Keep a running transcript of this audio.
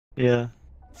Yeah.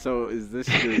 So is this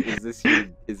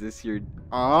your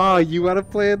oh, you wanna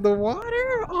play in the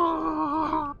water?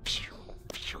 Oh.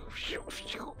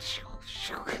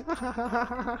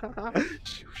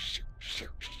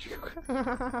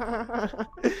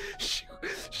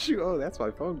 Oh, that's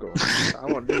my phone going. I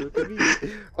want to do it with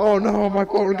me. Oh no, my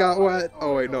phone got wet.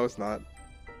 Oh wait, no, it's not.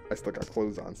 I still got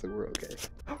clothes on, so we're okay.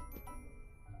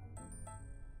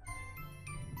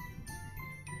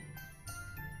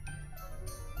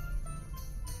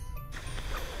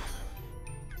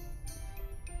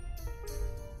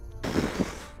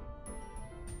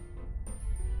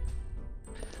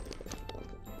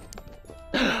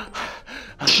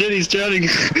 Shit, he's drowning.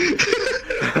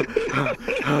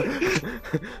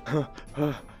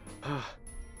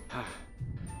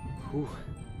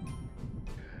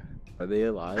 Are they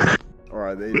alive or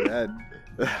are they dead?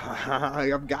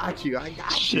 I've got you. I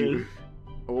got you.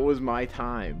 What was my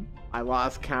time? I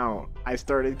lost count. I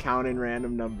started counting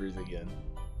random numbers again.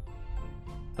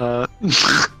 That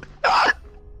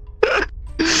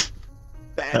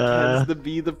tends to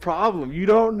be the problem. You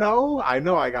don't know? I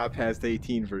know I got past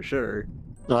 18 for sure.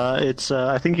 I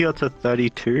think you got to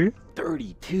 32.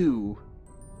 32?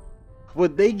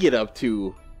 What'd they get up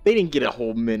to? They didn't get a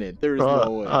whole minute. There's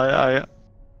no way.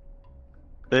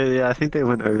 Yeah, I think they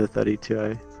went over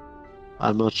 32.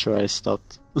 I'm not sure I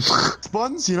stopped.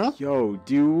 Buns, you know? Yo,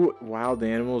 do wild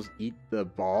animals eat the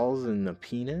balls and the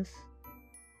penis?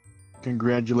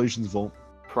 Congratulations, Volt.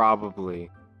 Probably.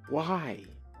 Why?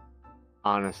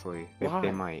 Honestly, Why?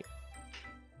 they might.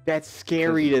 That's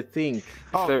scary to think.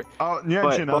 Yeah,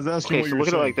 Chin, I was asking okay, what so you were look at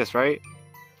it saying. like this, right?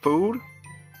 Food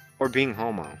or being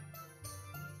homo?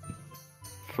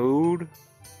 Food?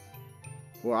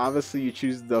 Well, obviously you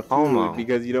choose the food Homo.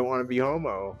 because you don't want to be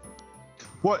homo.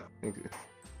 What?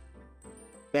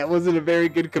 That wasn't a very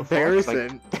good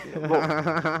comparison.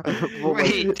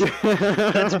 Wait,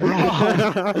 that's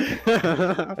wrong.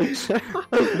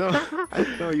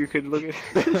 No, you could look at.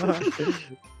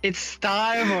 It's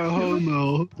starve or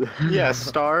homo. Yeah,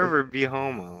 starve or be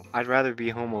homo. I'd rather be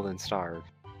homo than starve.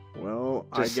 Well,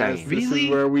 Just I guess saying. this Really? is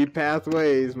where we path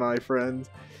ways, my friends.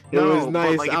 It No, was but,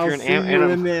 nice. like, if I'll you're an see you animal-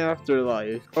 in the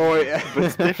afterlife. Oh, yeah. But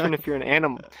it's different if you're an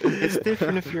animal. It's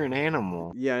different if you're an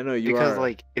animal. Yeah, I know you Because, are.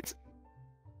 like, it's.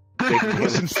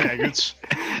 Listen, faggots.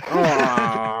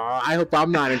 Oh, I hope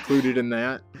I'm not included in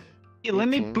that. Hey, let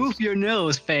me boop your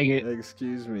nose, faggot.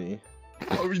 Excuse me.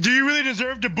 Oh, do you really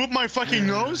deserve to boop my fucking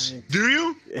nose? Do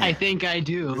you? I think I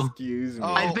do. Excuse me.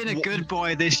 Oh, I've been a good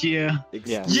boy this year.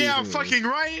 Excuse Yeah, me. fucking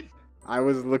right. I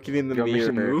was looking in the You want me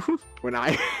to mirror move? when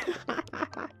I.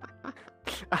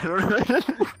 I don't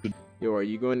know. Yo, are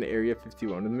you going to Area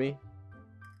 51 with me?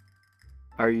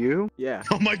 Are you? Yeah.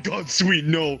 Oh my god, sweet,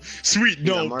 no. Sweet,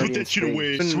 Yeah, no. I'm already Put in that shit space.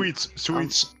 away. Sweets,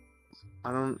 sweets.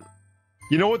 I don't.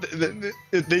 You know what?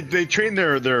 They train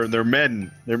their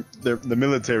men, the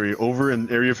military over in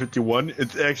Area 51.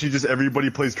 It's actually just everybody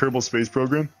plays Kerbal Space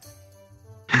Program.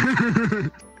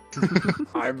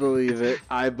 I believe it.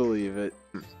 I believe it.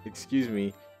 Excuse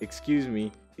me. Excuse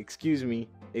me. Excuse me.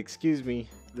 Excuse me.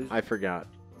 I forgot.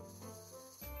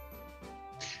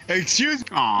 Excuse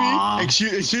me. Aww.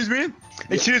 Excuse me.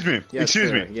 Excuse me. Yes, Excuse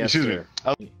sir. me. Yes, Excuse me. sir.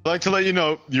 I'd like to let you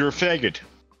know you're a faggot.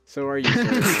 So are you,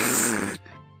 sir?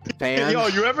 Pan? Yo,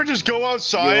 you ever just go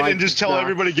outside like and just tell duck?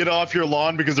 everybody get off your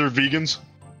lawn because they're vegans?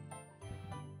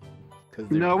 'Cause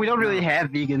they're- No, we don't really have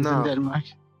vegans No. in Denmark.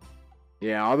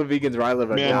 Yeah, all the vegans where I live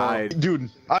have Man, died. dude,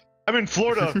 I'm in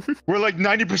Florida where like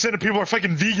 90% of people are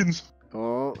fucking vegans.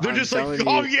 Oh, They're I'm just like, telling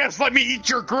oh you. yes, let me eat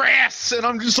your grass, and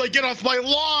I'm just like, get off my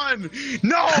lawn!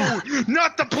 No,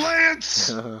 not the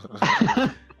plants.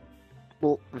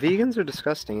 Well, vegans are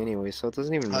disgusting anyway, so it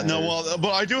doesn't even matter. No, well,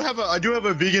 but I do have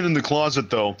a vegan in the closet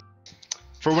though,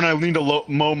 for when I need to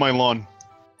mow my lawn.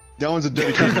 That one's a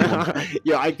dedicated one.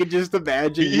 Yo, I could just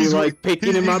imagine you He's- like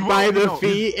picking him he's up by the no.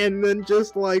 feet and then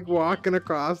just like walking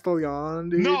across the lawn,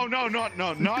 dude. No,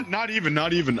 not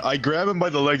even. I grab him by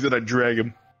the legs and I drag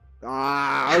him.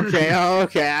 Ah, okay,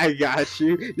 okay, I got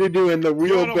you. You're doing the No,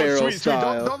 wheelbarrow sweet,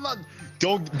 style.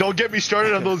 Don't get me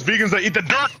started on those vegans that eat the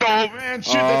dirt though, man.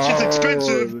 Shit, that shit's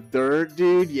expensive. The dirt,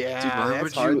 dude. Yeah, Dude, why that's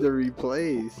would hard you- to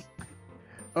replace.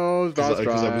 Oh, Because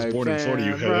I was born in Florida,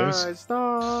 you heathers.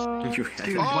 You-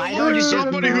 Dude, Oh, why look don't at you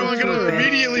somebody who I'm gonna just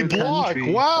immediately move to block.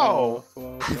 country? Wow.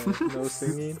 Oh, no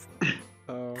singing.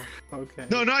 Oh, okay.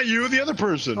 No, not you, the other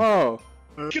person. Oh.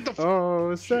 Get the f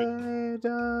Oh, say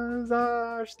does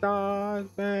our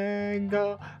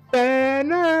star-spangled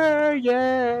banner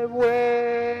yet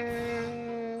wave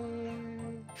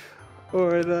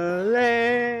o'er the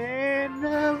land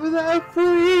of the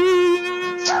free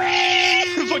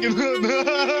fucking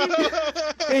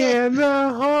and the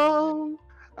home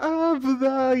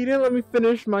You didn't let me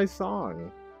finish my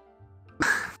song.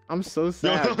 I'm so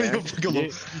sad. man.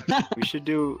 We should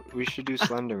do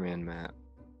Slenderman map.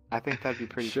 I think that'd be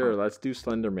pretty Sure, fun. let's do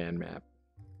Slenderman map.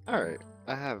 Alright,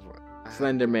 I have one.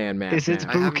 Slenderman map. Is it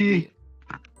now. spooky?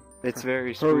 It's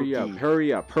very spooky.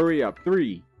 Hurry up.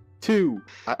 3, 2,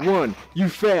 1. You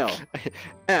fail.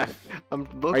 F. I'm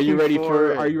looking Are you ready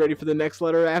for? it. Are you ready for the next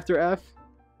letter after F?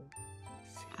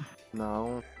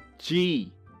 No.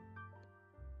 G.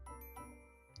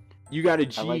 You got a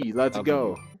G. like Let's W.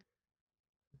 go.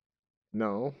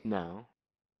 No. No.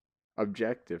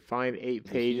 Objective. Find 8 Is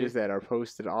it pages here? that are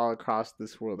posted all across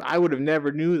this world. I would have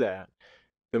never knew that.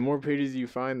 The more pages you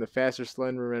find, the faster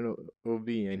Slenderman will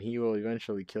be, and he will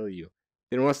eventually kill you.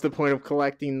 Then what's the point of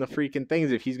collecting the freaking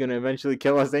things if he's gonna eventually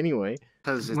kill us anyway?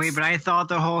 Wait, but I thought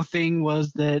the whole thing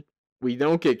was that We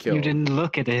don't get killed. you didn't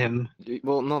look at him.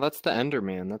 Well, no, that's the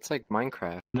Enderman. That's like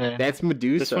Minecraft. That's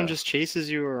Medusa. This one just chases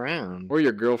you around. Or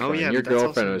your girlfriend. yeah, Your but that's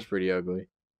girlfriend also- was pretty ugly.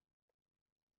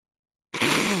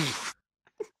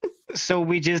 So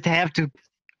we just have to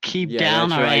keep Yeah, down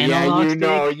that's our right. analog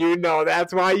Yeah, stick? you know.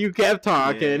 That's why you kept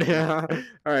talking. Yeah.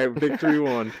 All right, victory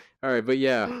won. All right, but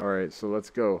yeah. All right, so let's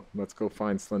go. Let's go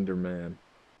find Slender Man.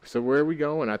 So where are we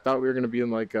going? I thought we were gonna be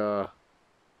in like I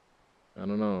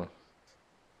don't know.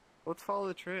 Let's follow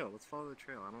the trail. Let's follow the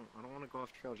trail. I don't want to go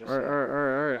off trail just All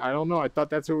right. I don't know. I thought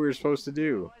that's what we were supposed to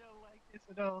do. I don't like this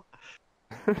at all.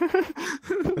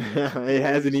 It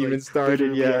hasn't even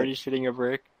started yet. Already shitting a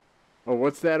brick. Oh,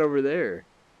 what's that over there?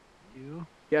 You?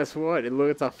 Guess what?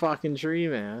 It's a fucking tree,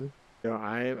 man. Yo,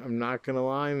 I'm not gonna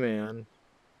lie, man.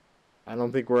 I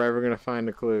don't think we're ever gonna find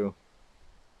a clue.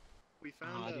 We Aw,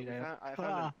 found dude,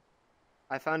 a,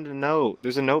 I found a note.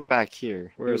 There's a note back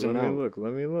here. Where? There's a Let me note. look.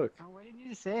 Let me look. Oh, what did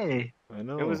you say? I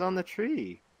know. It was on the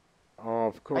tree. Oh,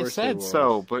 of course. I it said was.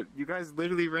 so, but you guys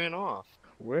literally ran off.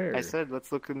 Where? I said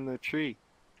let's look in the tree.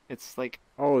 It's like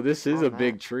Oh, this is on a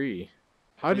big that. tree.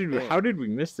 Right there. How did we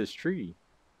miss this tree?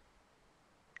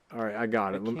 All right, I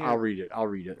got it. I I'll can't- read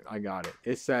it. I got it.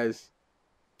 It says,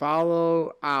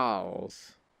 "Follow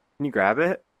owls." Can you grab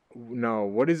it? No,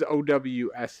 what is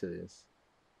OWS is?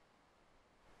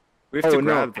 We have to Oh,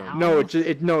 grab them.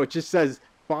 no, it just says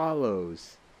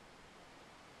follows.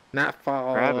 Not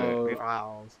follow. Grab it.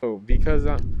 Owls. Oh, because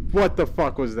what the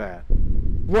fuck was that?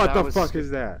 What That the was- fuck is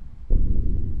that?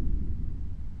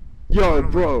 Yo,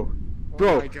 bro,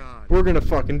 Oh my god. we're gonna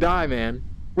fucking die, man.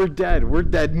 We're dead.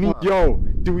 Yo,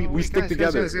 do we wait, stick guys,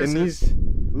 together? guys, And guys. these,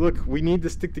 look, we need to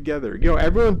stick together. Yo,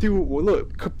 everyone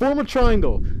form a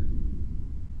triangle.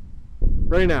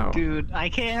 Right now. Dude, I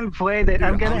can't play that.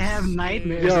 I'm gonna have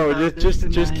nightmares. Yo, about just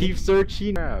this tonight. keep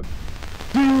searching.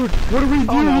 Dude, what do we do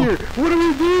no. here? What do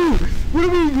we do? What do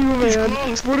we do, man?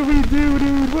 What do we do,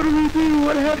 dude? What do we do?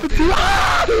 What happened to?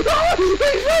 Ah! Oh,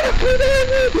 he's right after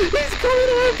me! He's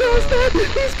coming after us, man!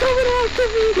 He's coming after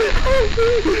me! Help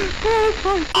me!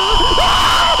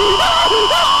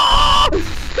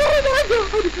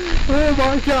 Oh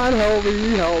my god! Oh my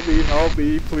god! Help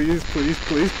me! Please!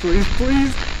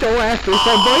 Go after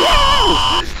somebody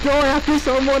else! Go after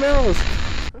someone else!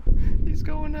 He's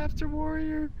going after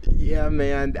Warrior. Yeah,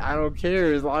 man, I don't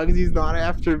care as long as he's not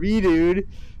after me, dude.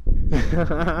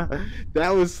 That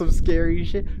was some scary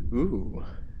shit. Ooh.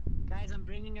 Guys, I'm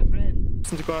bringing a friend.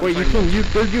 Wait,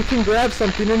 you can grab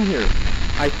something in here.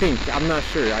 I think. I'm not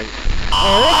sure.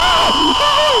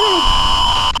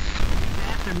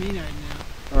 After me right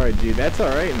now. Alright, dude, that's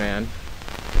alright, man.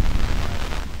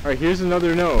 Alright, here's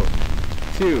another note.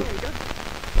 2.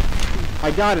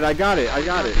 I got it.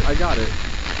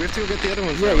 We have to go get the other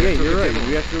ones. Yeah, now. We have to go you're get right. the other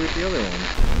We ones. have to go get the other one.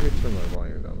 Let me turn my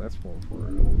volume down. That's more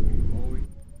important. Holy.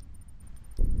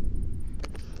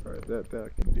 Alright,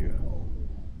 that can do.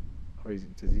 Oh,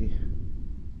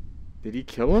 did he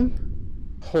kill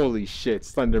him? Holy shit,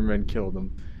 Slenderman killed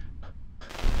him.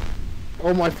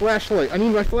 Oh, my flashlight. I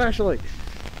need my flashlight.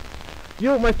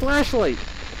 Yo, my flashlight.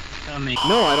 Coming.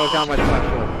 No, I don't got my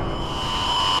flashlight.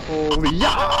 Holy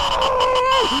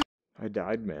yeah! I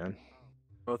died, man.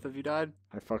 Both of you died?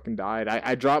 I fucking died.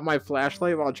 I dropped my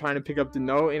flashlight while trying to pick up the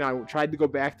note, and I tried to go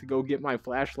back to go get my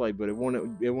flashlight, but it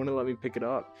wouldn't let me pick it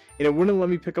up. And it wouldn't let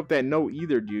me pick up that note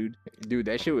either, dude. Dude,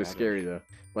 that shit was scary though.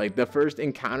 Like the first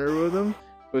encounter with him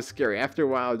was scary. After a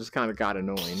while, it just kind of got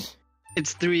annoying.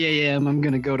 It's 3 a.m. I'm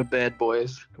gonna go to bed,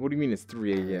 boys. What do you mean it's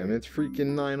 3 a.m.? It's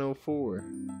freaking 9:04.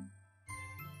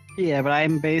 Yeah, but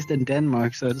I'm based in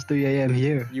Denmark, so it's 3 a.m.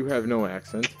 here. You have no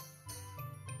accent.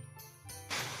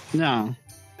 No,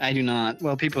 I do not.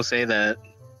 Well, people say that.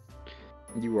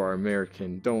 You are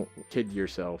American. Don't kid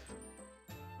yourself.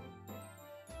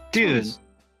 Dude,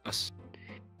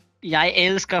 jeg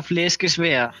elsker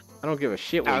flæskesvær. I don't give a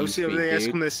shit what I you was speak, over there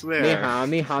asking dude. this Ni there. hao,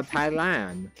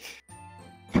 Thailand.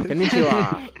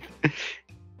 Konnichiwa.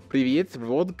 Привет,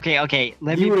 vodka. Okay.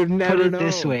 Let You me would have put never it known.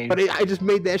 this way. But I just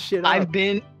made that shit up. I've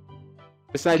been,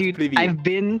 Besides dude, Привет. I've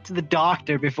been to the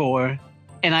doctor before,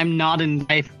 and I'm not in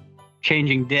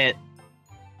life-changing debt.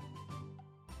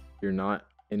 You're not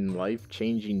in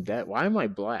life-changing debt. Why am I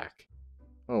black?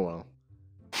 Oh well.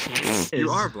 You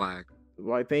are black.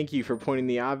 Why? Thank you for pointing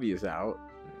the obvious out.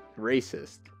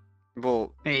 Racist.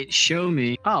 Well, Hey, show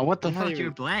me. Oh, what the I'm not fuck? even-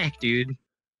 You're black, dude.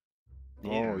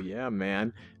 Oh yeah,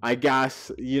 man. I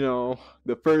guess, you know,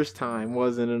 the first time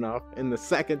wasn't enough, and the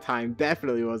second time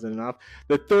definitely wasn't enough.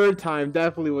 The third time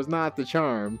definitely was not the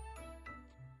charm.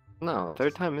 No,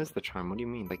 third time is the charm. What do you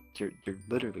mean? Like you're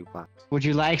literally black. Would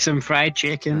you like some fried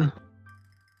chicken?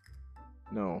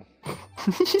 No.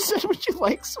 You said, would you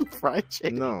like some fried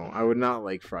chicken? No, I would not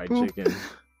like fried Poop. chicken.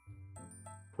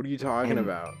 What are you talking And-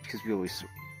 about? Because we always.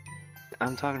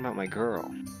 I'm talking about my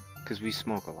girl. Because we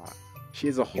smoke a lot. She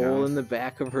has a You hole know? in the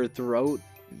back of her throat,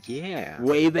 Yeah.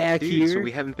 way back Dude, here. so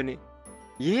we haven't been.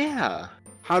 Yeah.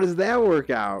 How does that work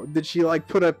out? Did she like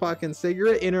put a fucking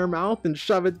cigarette in her mouth and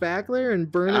shove it back there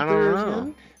and burn it I there don't know.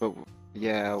 again? But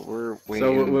yeah, we're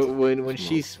waiting. So when to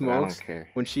she smoke, but I don't smokes, care.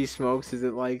 when she smokes, is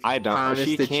it like I don't. Thomas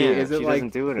She the can't. Choo? Is it She like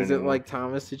doesn't do it is it anymore. like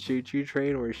Thomas the Choo Choo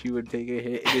Train where she would take a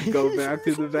hit and it'd go back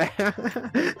to the back?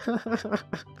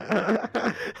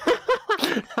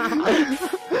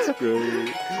 That's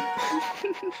great.